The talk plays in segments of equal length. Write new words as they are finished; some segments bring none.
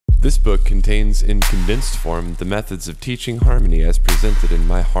This book contains in condensed form the methods of teaching harmony as presented in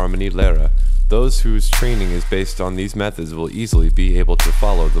my Harmony Lehre. Those whose training is based on these methods will easily be able to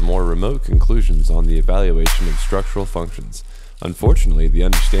follow the more remote conclusions on the evaluation of structural functions. Unfortunately, the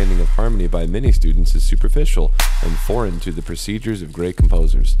understanding of harmony by many students is superficial and foreign to the procedures of great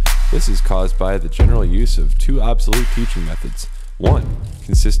composers. This is caused by the general use of two obsolete teaching methods. One,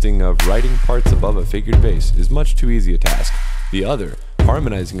 consisting of writing parts above a figured bass, is much too easy a task. The other,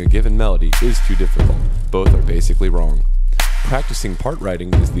 harmonizing a given melody, is too difficult. Both are basically wrong. Practicing part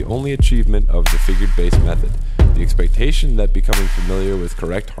writing is the only achievement of the figured bass method. The expectation that becoming familiar with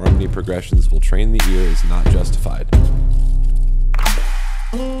correct harmony progressions will train the ear is not justified.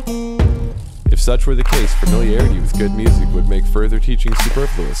 If such were the case, familiarity with good music would make further teaching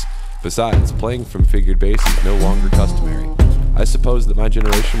superfluous. Besides, playing from figured bass is no longer customary. I suppose that my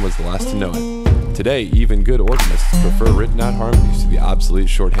generation was the last to know it. Today, even good organists prefer written-out harmonies to the obsolete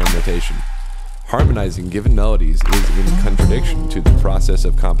shorthand notation. Harmonizing given melodies is in contradiction to the process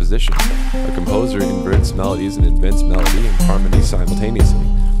of composition. A composer inverts melodies and invents melody and harmony simultaneously.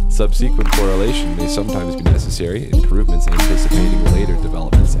 Subsequent correlation may sometimes be necessary. Improvements anticipating later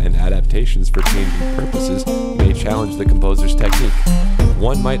developments and adaptations for changing purposes may challenge the composer's technique.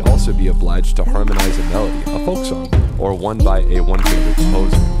 One might also be obliged to harmonize a melody, a folk song, or one by a one-fingered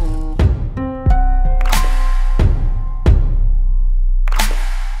composer.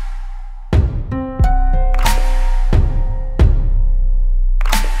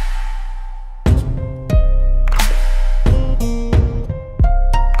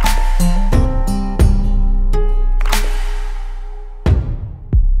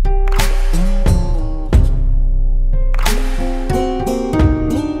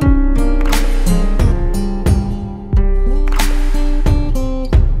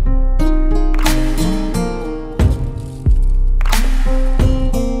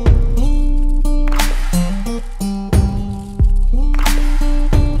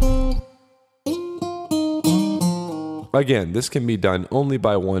 Again, this can be done only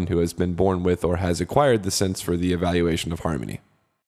by one who has been born with or has acquired the sense for the evaluation of harmony.